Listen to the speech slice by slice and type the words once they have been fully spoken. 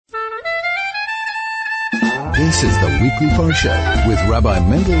This is the Weekly Parsha with Rabbi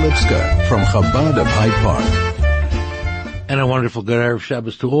Mendel Lipska from Chabad of Hyde Park. And a wonderful good Erev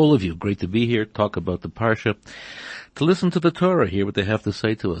Shabbos to all of you. Great to be here, talk about the Parsha, to listen to the Torah, hear what they have to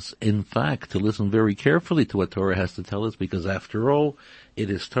say to us. In fact, to listen very carefully to what Torah has to tell us, because after all, it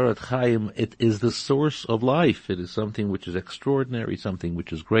is Torah Chaim. It is the source of life. It is something which is extraordinary, something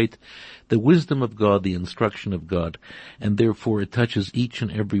which is great. The wisdom of God, the instruction of God, and therefore it touches each and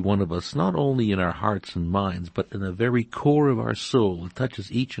every one of us, not only in our hearts and minds, but in the very core of our soul. It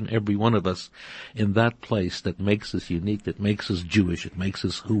touches each and every one of us in that place that makes us unique, that makes us Jewish, it makes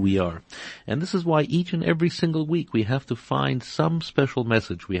us who we are. And this is why each and every single week we have to find some special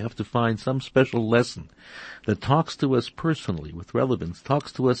message, we have to find some special lesson that talks to us personally with relevance,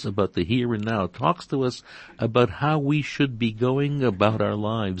 talks to us about the here and now, talks to us about how we should be going about our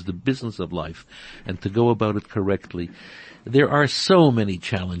lives, the business of life, and to go about it correctly. There are so many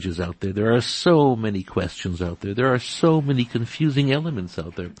challenges out there. There are so many questions out there. There are so many confusing elements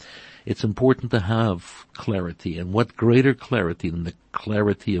out there. It's important to have clarity, and what greater clarity than the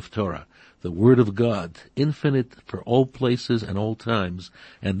clarity of Torah, the Word of God, infinite for all places and all times.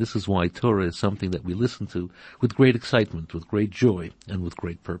 And this is why Torah is something that we listen to with great excitement, with great joy, and with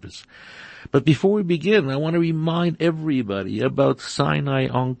great purpose. But before we begin, I want to remind everybody about Sinai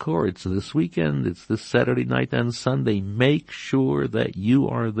Encore. It's this weekend, it's this Saturday night and Sunday. Make sure that you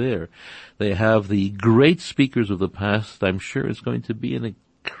are there. They have the great speakers of the past. I'm sure it's going to be an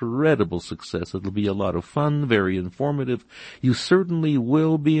incredible success. It'll be a lot of fun, very informative. You certainly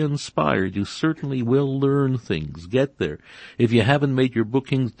will be inspired. You certainly will learn things. Get there. If you haven't made your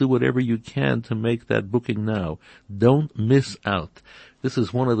bookings, do whatever you can to make that booking now. Don't miss out. This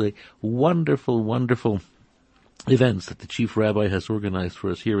is one of the wonderful, wonderful events that the Chief Rabbi has organized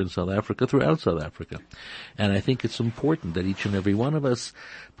for us here in South Africa, throughout South Africa. And I think it's important that each and every one of us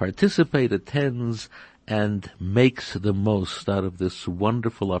participate, attends, and makes the most out of this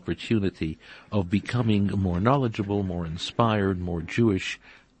wonderful opportunity of becoming more knowledgeable, more inspired, more Jewish,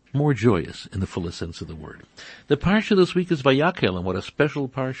 more joyous in the fullest sense of the word. The Parsha this week is Vayakhel, and what a special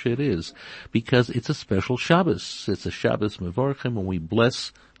Parsha it is, because it's a special Shabbos. It's a Shabbos Mevorchim, and we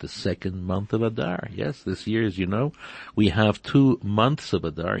bless the second month of Adar. Yes, this year, as you know, we have 2 months of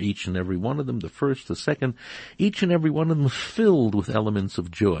Adar, each and every one of them, the first, the second, each and every one of them filled with elements of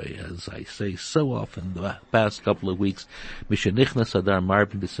joy. As I say so often the past couple of weeks, Mishenichnas Adar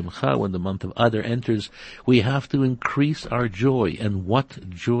Marbin B'Simcha, when the month of Adar enters, we have to increase our joy. And what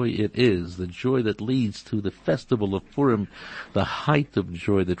joy it is, the joy that leads to the festival of Purim, the height of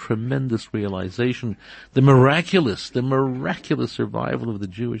joy, the tremendous realization, the miraculous survival of the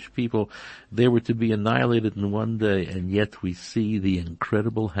Jewish people. They were to be annihilated in one day, and yet we see the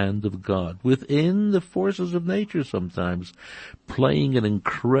incredible hand of God within the forces of nature sometimes playing an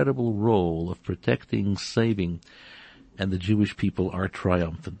incredible role of protecting, saving, and the Jewish people are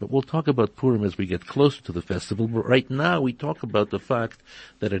triumphant. But we'll talk about Purim as we get closer to the festival. But right now we talk about the fact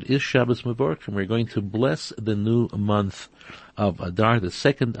that it is Shabbos Mevorchim, and we're going to bless the new month of Adar, the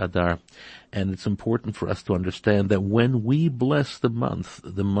second Adar. And it's important for us to understand that when we bless the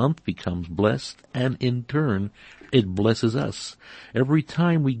month becomes blessed, and in turn, it blesses us. Every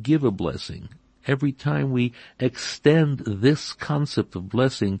time we give a blessing, every time we extend this concept of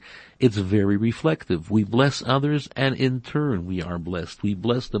blessing, it's very reflective. We bless others, and in turn we are blessed. We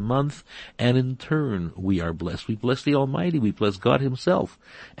bless the month, and in turn we are blessed. We bless the Almighty, we bless God Himself,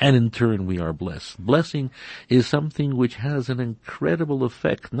 and in turn we are blessed. Blessing is something which has an incredible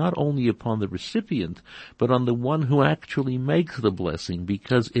effect, not only upon the recipient, but on the one who actually makes the blessing,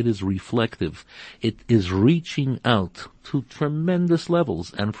 because it is reflective. It is reaching out to tremendous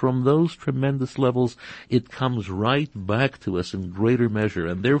levels, and from those tremendous levels, it comes right back to us in greater measure.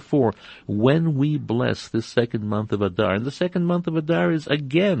 And therefore, when we bless this second month of Adar, and the second month of Adar is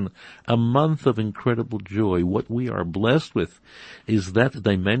again a month of incredible joy, what we are blessed with is that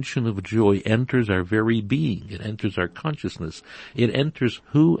dimension of joy enters our very being. It enters our consciousness. It enters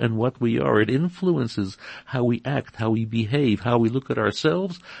who and what we are. It influences how we act, how we behave, how we look at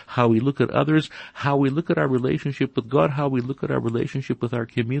ourselves, how we look at others, how we look at our relationship with God, how we look at our relationship with our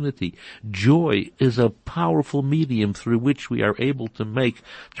community. Joy is a powerful medium through which we are able to make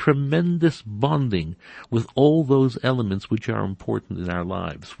tremendous bonding with all those elements which are important in our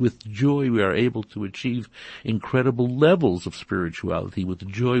lives. With joy we are able to achieve incredible levels of spirituality. With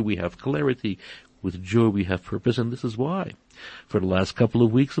joy we have clarity. With joy we have purpose. And this is why, for the last couple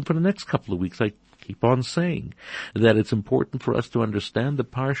of weeks and for the next couple of weeks, I keep on saying that it's important for us to understand the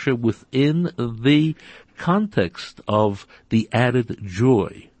Parsha within the context of the added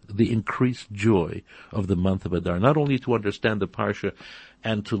joy the increased joy of the month of Adar. Not only to understand the Parsha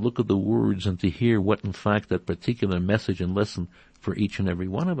and to look at the words and to hear what in fact that particular message and lesson for each and every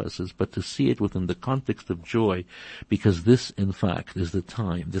one of us is, but to see it within the context of joy, because this in fact is the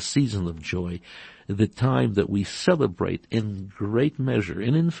time, the season of joy, the time that we celebrate in great measure,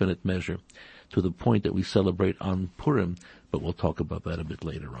 in infinite measure, to the point that we celebrate on Purim, but we'll talk about that a bit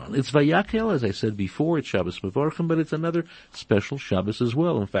later on. It's Vayakhel, as I said before, it's Shabbos Mevorchim, but it's another special Shabbos as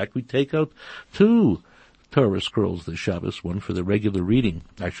well. In fact, we take out two Torah scrolls this Shabbos, one for the regular reading,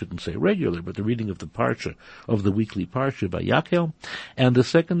 I shouldn't say regular, but the reading of the Parsha, of the weekly Parsha, Vayakhel, and the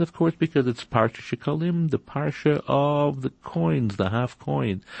second, of course, because it's Parsha Shekalim, the Parsha of the coins, the half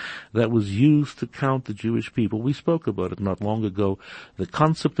coin, that was used to count the Jewish people. We spoke about it not long ago, the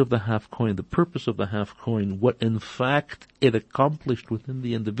concept of the half coin, the purpose of the half coin, what in fact it accomplished within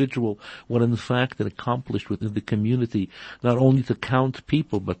the individual, what in fact it accomplished within the community, not only to count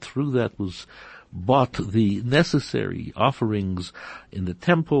people, but through that was bought the necessary offerings in the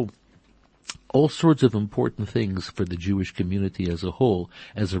temple, all sorts of important things for the Jewish community as a whole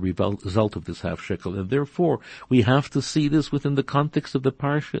as a result of this half shekel. And therefore, we have to see this within the context of the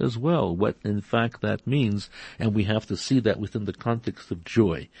Parsha as well, what in fact that means, and we have to see that within the context of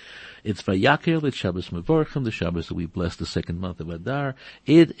joy. It's Vayakhel, it's Shabbos Mevorchim, the Shabbos that we bless the second month of Adar.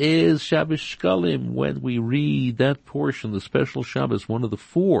 It is Shabbos Shekalim when we read that portion, the special Shabbos, one of the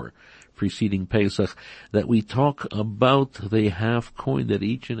four preceding Pesach, that we talk about the half coin that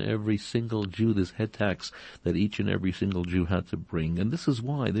each and every single Jew, this head tax that each and every single Jew had to bring. And this is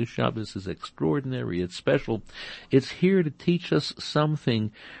why this Shabbos is extraordinary, it's special. It's here to teach us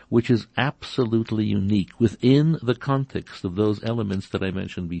something which is absolutely unique within the context of those elements that I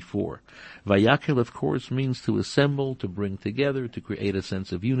mentioned before. Vayakhel, of course, means to assemble, to bring together, to create a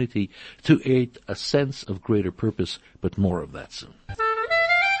sense of unity, to create a sense of greater purpose, but more of that soon.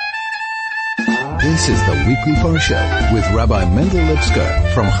 This is the Weekly Parsha with Rabbi Mendel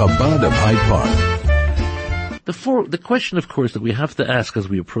Lipsker from Chabad of Hyde Park. The question, of course, that we have to ask as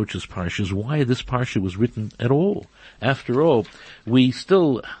we approach this Parsha is why this Parsha was written at all. After all, we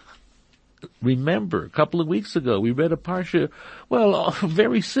still remember a couple of weeks ago we read a Parsha,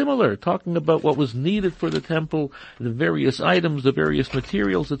 very similar, talking about what was needed for the temple, the various items, the various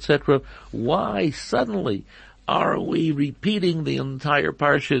materials, etc. Why suddenly are we repeating the entire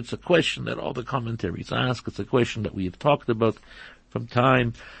Parsha? It's a question that all the commentaries ask. It's a question that we have talked about from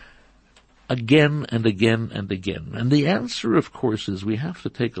time again and again and again. And the answer, of course, is we have to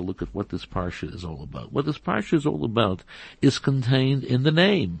take a look at what this Parsha is all about. What this Parsha is all about is contained in the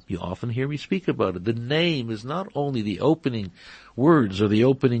name. You often hear me speak about it. The name is not only the opening words or the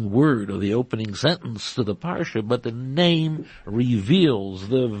opening word or the opening sentence to the Parsha, but the name reveals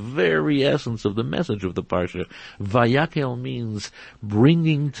the very essence of the message of the Parsha. Vayakhel means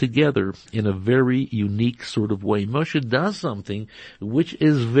bringing together in a very unique sort of way. Moshe does something which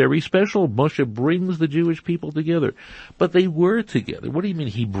is very special. Moshe brings the Jewish people together. But they were together. What do you mean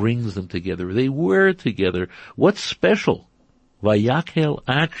he brings them together? They were together. What's special Vayakhel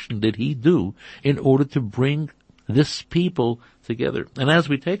action did he do in order to bring this people together? And as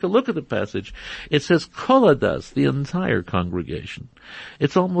we take a look at the passage, it says Koladas, the entire congregation.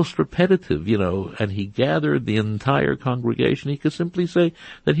 It's almost repetitive, and he gathered the entire congregation. He could simply say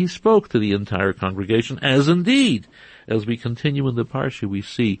that he spoke to the entire congregation, as indeed, as we continue in the Parsha, we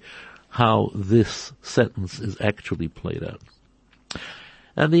see how this sentence is actually played out.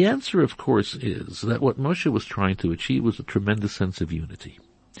 And the answer, of course, is that what Moshe was trying to achieve was a tremendous sense of unity.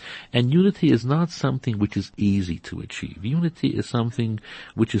 And unity is not something which is easy to achieve. Unity is something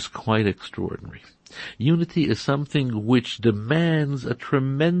which is quite extraordinary. Unity is something which demands a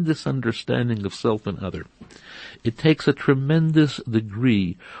tremendous understanding of self and other. It takes a tremendous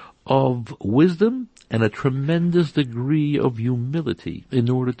degree of wisdom and a tremendous degree of humility in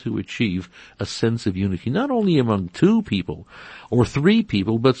order to achieve a sense of unity, not only among two people or three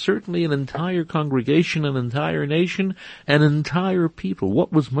people, but certainly an entire congregation, an entire nation, an entire people.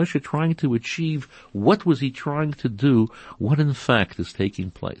 What was Moshe trying to achieve? What was he trying to do? What in fact is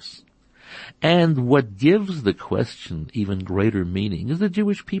taking place? And what gives the question even greater meaning is the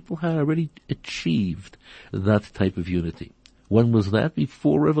Jewish people had already achieved that type of unity. When was that?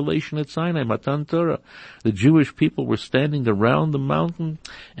 Before revelation at Sinai, Matan Torah. The Jewish people were standing around the mountain,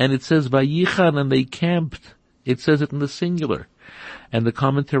 and it says Vayichal, and they camped. It says it in the singular. And the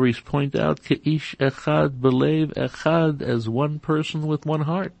commentaries point out, Ke'ish echad belev echad, as one person with one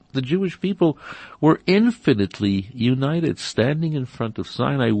heart. The Jewish people were infinitely united, standing in front of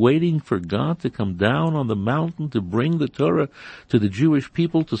Sinai, waiting for God to come down on the mountain to bring the Torah to the Jewish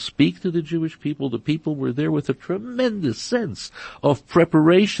people, to speak to the Jewish people. The people were there with a tremendous sense of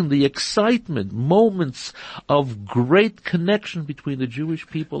preparation, the excitement, moments of great connection between the Jewish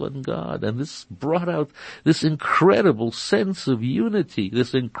people and God. And this brought out this incredible sense of unity,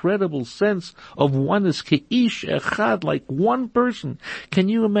 this incredible sense of oneness, Ke'ish echad, like one person. Can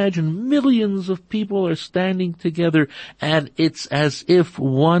you imagine millions of people are standing together and it's as if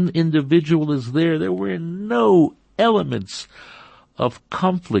one individual is there? There were no elements of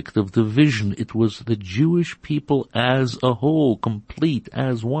conflict, of division. It was the Jewish people as a whole, complete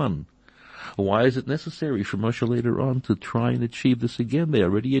as one. Why is it necessary for Moshe later on to try and achieve this again? They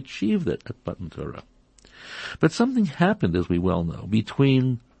already achieved it at Matan Torah. But something happened, as we well know,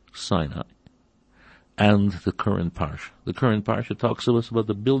 between Sinai and the current parsha. The current parsha talks to us about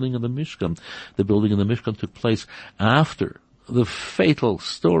the building of the Mishkan. The building of the Mishkan took place after the fatal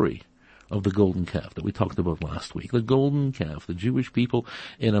story of the golden calf that we talked about last week. The golden calf, the Jewish people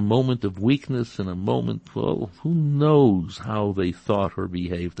in a moment of weakness, in a moment, well, who knows how they thought or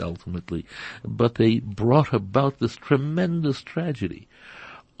behaved ultimately, but they brought about this tremendous tragedy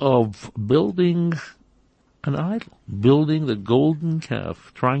of building an idol, building the golden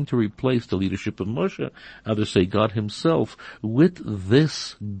calf, trying to replace the leadership of Moshe, others say God himself, with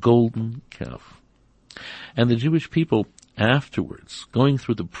this golden calf. And the Jewish people afterwards, going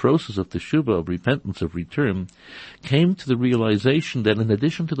through the process of teshuvah, of repentance, of return, came to the realization that in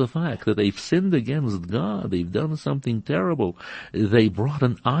addition to the fact that they've sinned against God, they've done something terrible, they brought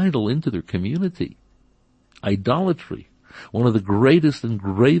an idol into their community. Idolatry, one of the greatest and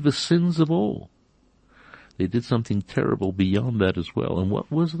gravest sins of all. They did something terrible beyond that as well. And what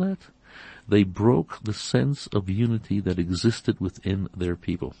was that? They broke the sense of unity that existed within their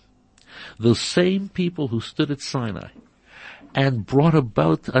people. Those same people who stood at Sinai and brought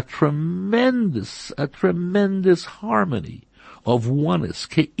about a tremendous harmony of oneness,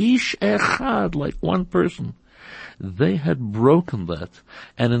 Ke'ish echad, like one person. They had broken that,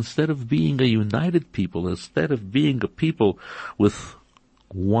 and instead of being a united people, instead of being a people with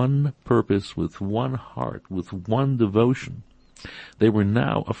one purpose, with one heart, with one devotion, they were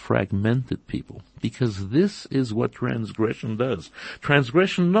now a fragmented people, because this is what transgression does.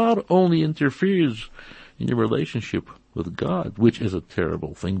 Transgression not only interferes in your relationship with God, which is a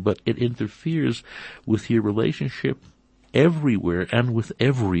terrible thing, but it interferes with your relationship everywhere and with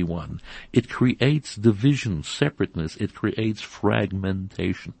everyone. It creates division, separateness, it creates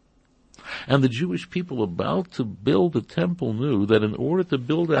fragmentation. And the Jewish people about to build a temple knew that in order to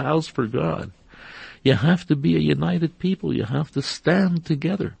build a house for God, you have to be a united people. You have to stand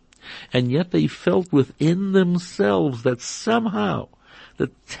together. And yet they felt within themselves that somehow the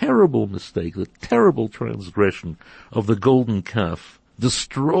terrible mistake, the terrible transgression of the golden calf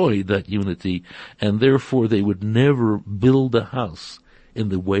destroyed that unity, and therefore they would never build a house in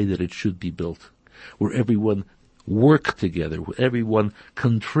the way that it should be built, where everyone worked together, where everyone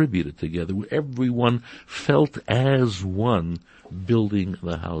contributed together, where everyone felt as one building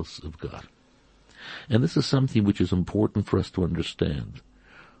the house of God. And this is something which is important for us to understand.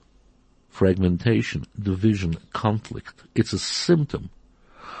 Fragmentation, division, conflict, it's a symptom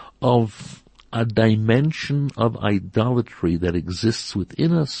of a dimension of idolatry that exists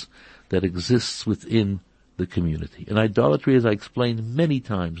within us, that exists within the community. And idolatry, as I explained many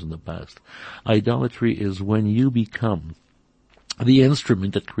times in the past, idolatry is when you become the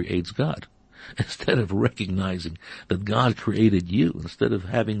instrument that creates God. Instead of recognizing that God created you, instead of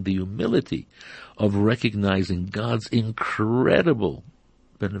having the humility of recognizing God's incredible,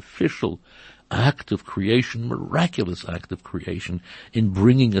 beneficial act of creation, miraculous act of creation in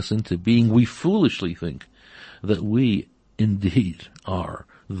bringing us into being, we foolishly think that we indeed are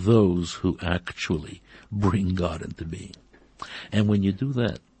those who actually bring God into being. And when you do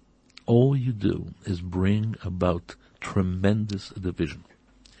that, all you do is bring about tremendous division.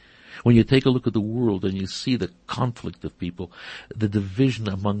 When you take a look at the world and you see the conflict of people, the division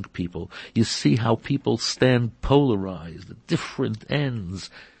among people, you see how people stand polarized at different ends,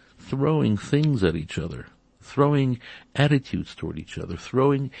 throwing things at each other, throwing attitudes toward each other,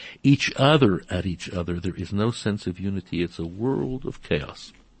 throwing each other at each other. There is no sense of unity. It's a world of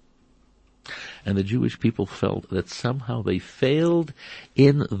chaos. And the Jewish people felt that somehow they failed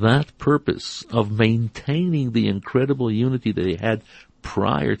in that purpose of maintaining the incredible unity that they had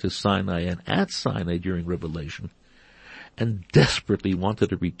prior to Sinai and at Sinai during Revelation. and desperately wanted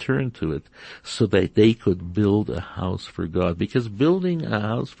to return to it so that they could build a house for God. Because building a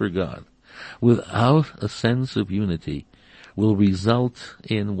house for God without a sense of unity will result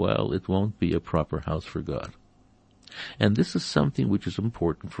in, well, it won't be a proper house for God. And this is something which is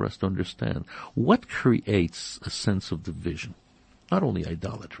important for us to understand. What creates a sense of division? Not only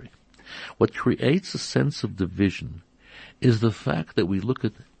idolatry. What creates a sense of division is the fact that we look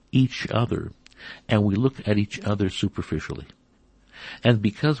at each other and we look at each other superficially. And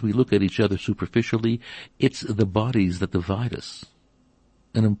because we look at each other superficially, it's the bodies that divide us.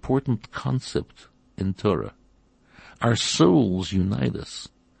 An important concept in Torah. Our souls unite us,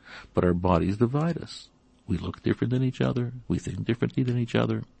 but our bodies divide us. We look different than each other. We think differently than each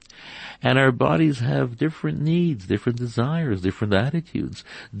other. And our bodies have different needs, different desires, different attitudes,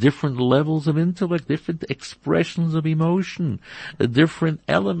 different levels of intellect, different expressions of emotion, different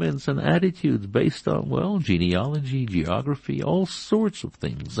elements and attitudes based on, well, genealogy, geography, all sorts of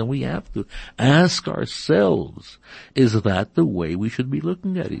things. And we have to ask ourselves, is that the way we should be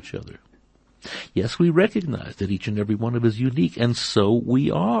looking at each other? Yes, we recognize that each and every one of us is unique, and so we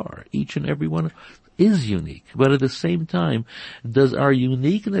are. Each and every one is unique. But at the same time, does our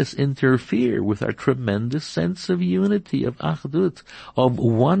uniqueness interfere with our tremendous sense of unity, of achdut, of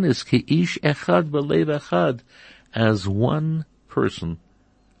oneness, ki'ish echad b'lev echad, as one person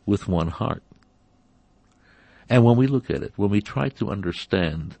with one heart? And when we look at it, when we try to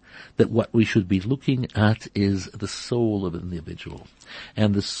understand that what we should be looking at is the soul of an individual,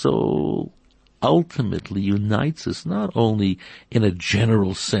 and the soul ultimately unites us not only in a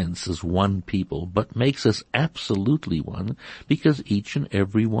general sense as one people, but makes us absolutely one, because each and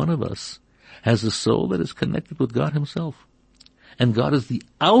every one of us has a soul that is connected with God Himself. And God is the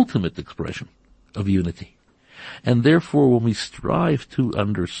ultimate expression of unity. And therefore, when we strive to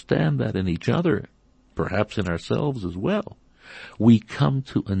understand that in each other, perhaps in ourselves as well, we come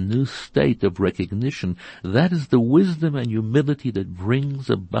to a new state of recognition. That is the wisdom and humility that brings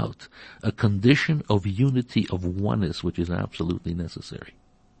about a condition of unity, of oneness, which is absolutely necessary.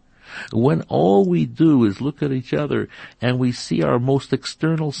 When all we do is look at each other and we see our most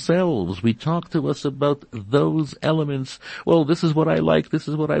external selves, we talk to us about those elements. Well, this is what I like, this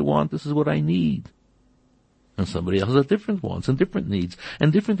is what I want, this is what I need. And somebody else has different wants and different needs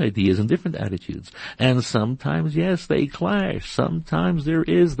and different ideas and different attitudes. And sometimes, yes, they clash. Sometimes there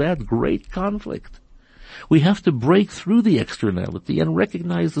is that great conflict. We have to break through the externality and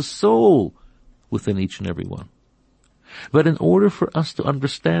recognize the soul within each and every one. But in order for us to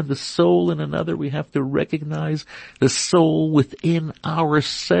understand the soul in another, we have to recognize the soul within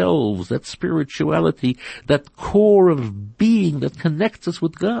ourselves, that spirituality, that core of being that connects us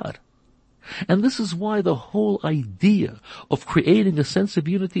with God. And this is why the whole idea of creating a sense of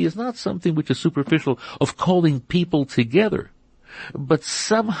unity is not something which is superficial, of calling people together, but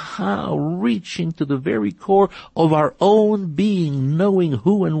somehow reaching to the very core of our own being, knowing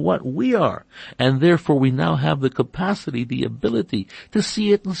who and what we are. And therefore we now have the capacity, the ability to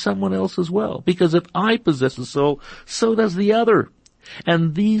see it in someone else as well. Because if I possess a soul, so does the other.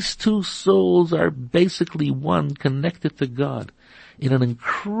 And these two souls are basically one, connected to God in an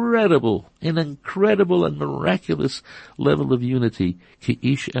incredible and miraculous level of unity.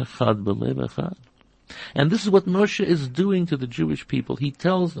 Ki'ish echad b'lev echad. And this is what Moshe is doing to the Jewish people. He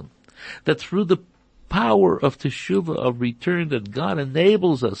tells them that through the power of teshuvah, of return, that God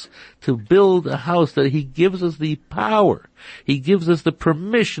enables us to build a house, that He gives us the power. He gives us the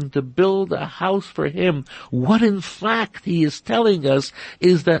permission to build a house for Him. What in fact He is telling us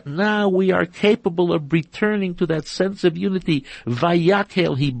is that now we are capable of returning to that sense of unity.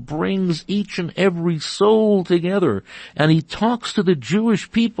 Vayakhel, He brings each and every soul together, and He talks to the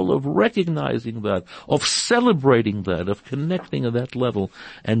Jewish people of recognizing that, of celebrating that, of connecting at that level,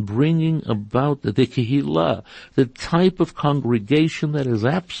 and bringing about the kehillah, the type of congregation that is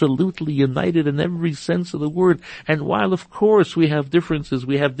absolutely united in every sense of the word. And while of course we have differences,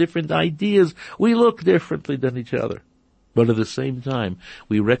 we have different ideas, we look differently than each other, but at the same time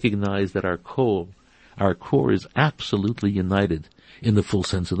we recognize that our core is absolutely united in the full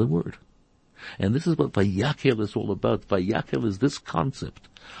sense of the word. And this is what Vayakhel is all about. Vayakhel is this concept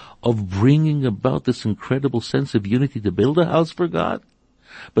of bringing about this incredible sense of unity to build a house for God,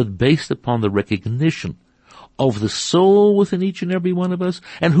 but based upon the recognition of the soul within each and every one of us.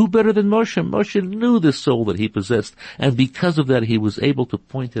 And who better than Moshe? Moshe knew the soul that he possessed, and because of that he was able to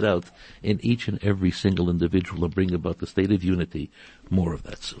point it out in each and every single individual and bring about the state of unity. More of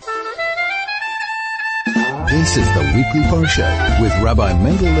that soon. This is the Weekly Parsha with Rabbi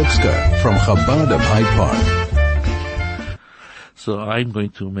Mendel Lipsker from Chabad of Hyde Park. So I'm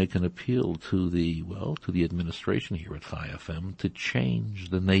going to make an appeal to the administration here at Chai FM to change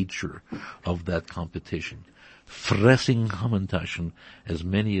the nature of that competition. Fressing Hamantaschen, as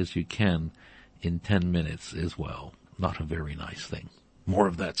many as you can in 10 minutes as well. Not a very nice thing. More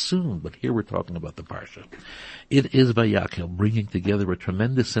of that soon, but here we're talking about the Parsha. It is Vayakhel, bringing together a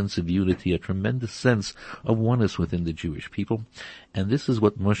tremendous sense of unity, a tremendous sense of oneness within the Jewish people. And this is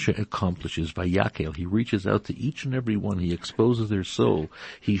what Moshe accomplishes. Vayakhel, he reaches out to each and every one. He exposes their soul.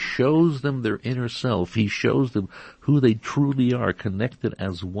 He shows them their inner self. He shows them who they truly are, connected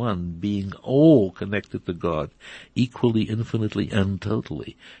as one, being all connected to God, equally, infinitely, and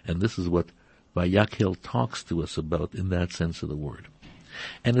totally. And this is what Vayakhel talks to us about in that sense of the word.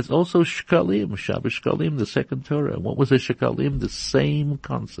 And it's also Shekalim, Shabbos Shekalim, the second Torah. What was a Shekalim? The same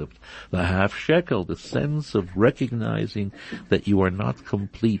concept. The half shekel, the sense of recognizing that you are not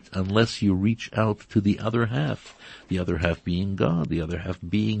complete unless you reach out to the other half being God, the other half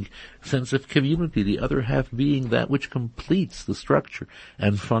being sense of community, the other half being that which completes the structure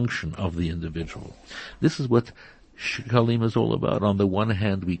and function of the individual. This is what Shekalim is all about. On the one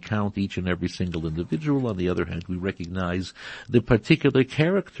hand, we count each and every single individual. On the other hand, we recognize the particular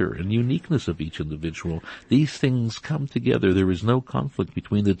character and uniqueness of each individual. These things come together. There is no conflict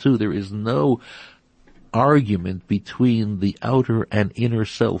between the two. There is no argument between the outer and inner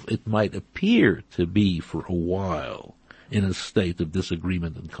self. It might appear to be for a while in a state of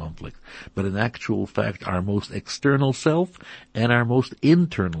disagreement and conflict. But in actual fact, our most external self and our most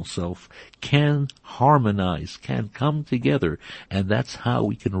internal self can harmonize, can come together, and that's how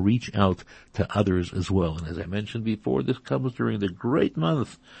we can reach out to others as well. And as I mentioned before, this comes during the great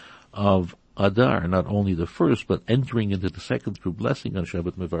month of Adar, not only the first, but entering into the second through blessing on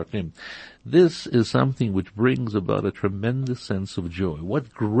Shabbat Mevarchim. This is something which brings about a tremendous sense of joy.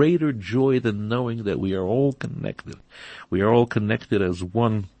 What greater joy than knowing that we are all connected? We are all connected as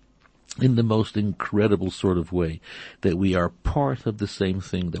one in the most incredible sort of way, that we are part of the same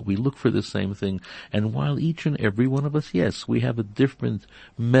thing, that we look for the same thing. And while each and every one of us, yes, we have a different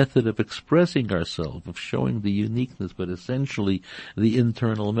method of expressing ourselves, of showing the uniqueness, but essentially the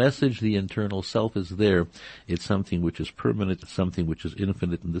internal message, the internal self is there. It's something which is permanent, it's something which is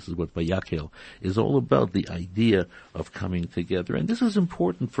infinite, and this is what Vayakhel is all about, the idea of coming together. And this is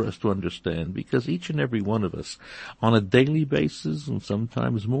important for us to understand, because each and every one of us, on a daily basis, and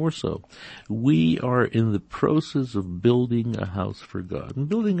sometimes more so, we are in the process of building a house for God. And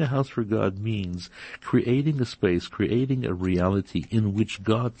building a house for God means creating a space, creating a reality in which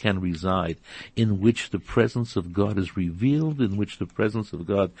God can reside, in which the presence of God is revealed, in which the presence of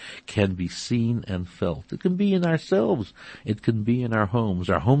God can be seen and felt. It can be in ourselves. It can be in our homes.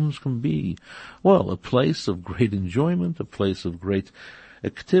 Our homes can be, well, a place of great enjoyment, a place of great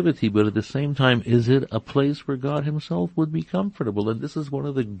activity, but at the same time, is it a place where God himself would be comfortable? And this is one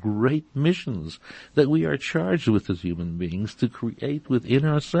of the great missions that we are charged with as human beings, to create within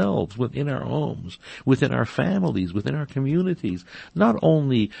ourselves, within our homes, within our families, within our communities, not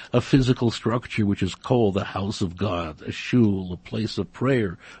only a physical structure which is called the house of God, a shul, a place of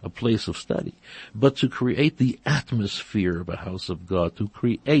prayer, a place of study, but to create the atmosphere of a house of God, to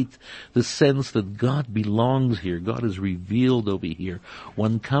create the sense that God belongs here, God is revealed over here.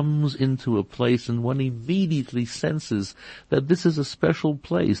 One comes into a place and one immediately senses that this is a special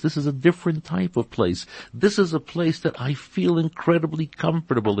place. This is a different type of place. This is a place that I feel incredibly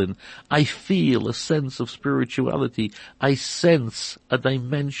comfortable in. I feel a sense of spirituality. I sense a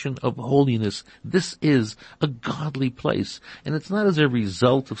dimension of holiness. This is a godly place. And it's not as a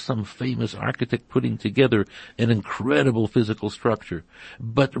result of some famous architect putting together an incredible physical structure,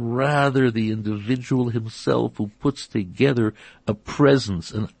 but rather the individual himself who puts together a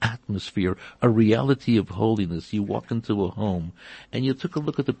presence, an atmosphere, a reality of holiness. You walk into a home and you take a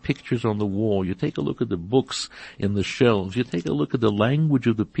look at the pictures on the wall, you take a look at the books in the shelves, you take a look at the language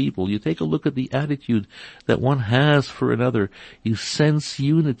of the people, you take a look at the attitude that one has for another. You sense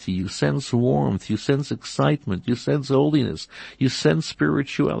unity, you sense warmth, you sense excitement, you sense holiness, you sense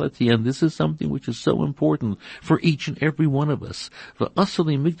spirituality, and this is something which is so important for each and every one of us. God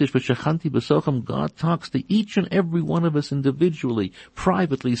talks to each and every one of us individually,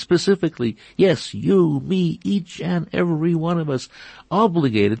 privately, specifically. Yes, you, me, each and every one of us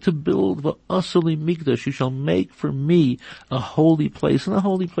obligated to build the Asali Mikdash. You shall make for me a holy place. And a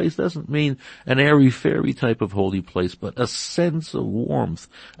holy place doesn't mean an airy-fairy type of holy place, but a sense of warmth,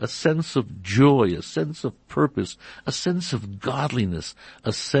 a sense of joy, a sense of purpose, a sense of godliness,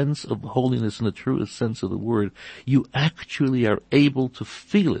 a sense of holiness in the truest sense of the word. You actually are able to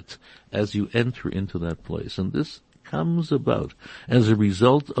feel it as you enter into that place. And this comes about as a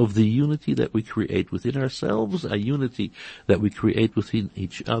result of the unity that we create within ourselves, a unity that we create within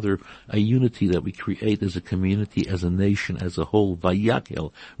each other, a unity that we create as a community, as a nation, as a whole.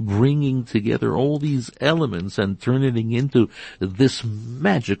 Vayakhel, bringing together all these elements and turning it into this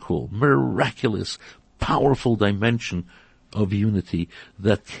magical, miraculous, powerful dimension of unity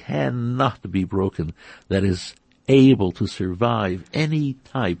that cannot be broken, that is able to survive any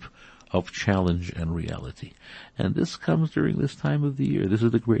type of challenge and reality. And this comes during this time of the year. This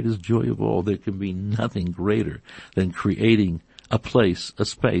is the greatest joy of all. There can be nothing greater than creating a place, a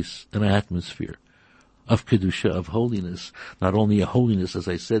space, an atmosphere of Kedusha, of holiness. Not only a holiness, as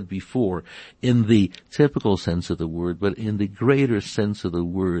I said before, in the typical sense of the word, but in the greater sense of the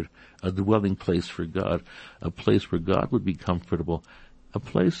word, a dwelling place for God, a place where God would be comfortable, a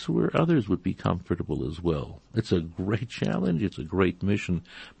place where others would be comfortable as well. It's a great challenge, it's a great mission,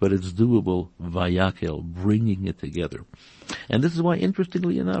 but it's doable. Vayakhel, bringing it together. And this is why,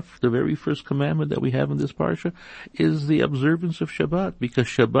 interestingly enough, the very first commandment that we have in this parsha is the observance of Shabbat, because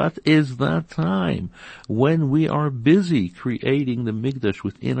Shabbat is that time when we are busy creating the Mikdash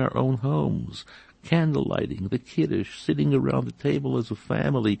within our own homes, candle lighting, the Kiddush, sitting around the table as a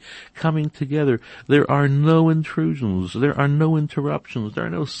family, coming together. There are no intrusions. There are no interruptions. There are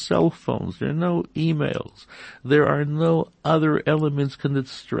no cell phones. There are no emails. There are no other elements can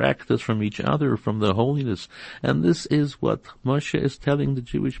distract us from each other, from the holiness. And this is what Moshe is telling the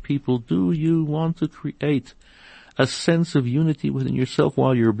Jewish people. Do you want to create a sense of unity within yourself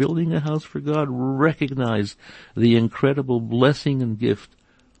while you're building a house for God? Recognize the incredible blessing and gift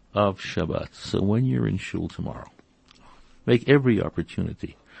of Shabbat. So when you're in shul tomorrow, make every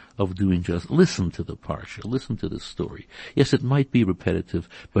opportunity of doing just. Listen to the parsha, listen to the story. Yes, it might be repetitive,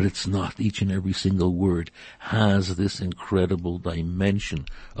 but it's not. Each and every single word has this incredible dimension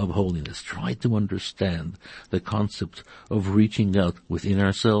of holiness. Try to understand the concept of reaching out within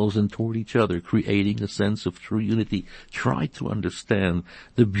ourselves and toward each other, creating a sense of true unity. Try to understand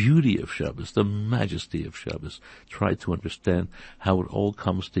the beauty of Shabbos, the majesty of Shabbos. Try to understand how it all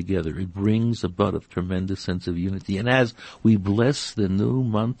comes together. It brings about a tremendous sense of unity. And as we bless the new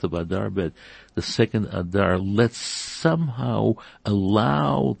month of Adar Bet, the second Adar, let's somehow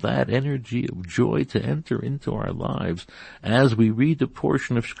allow that energy of joy to enter into our lives. As we read the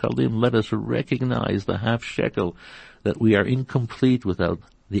portion of Shekalim, let us recognize the half shekel, that we are incomplete without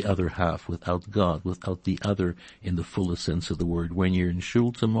the other half, without God, without the other in the fullest sense of the word. When you're in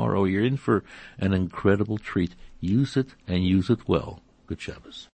shul tomorrow, you're in for an incredible treat. Use it and use it well. Good Shabbos.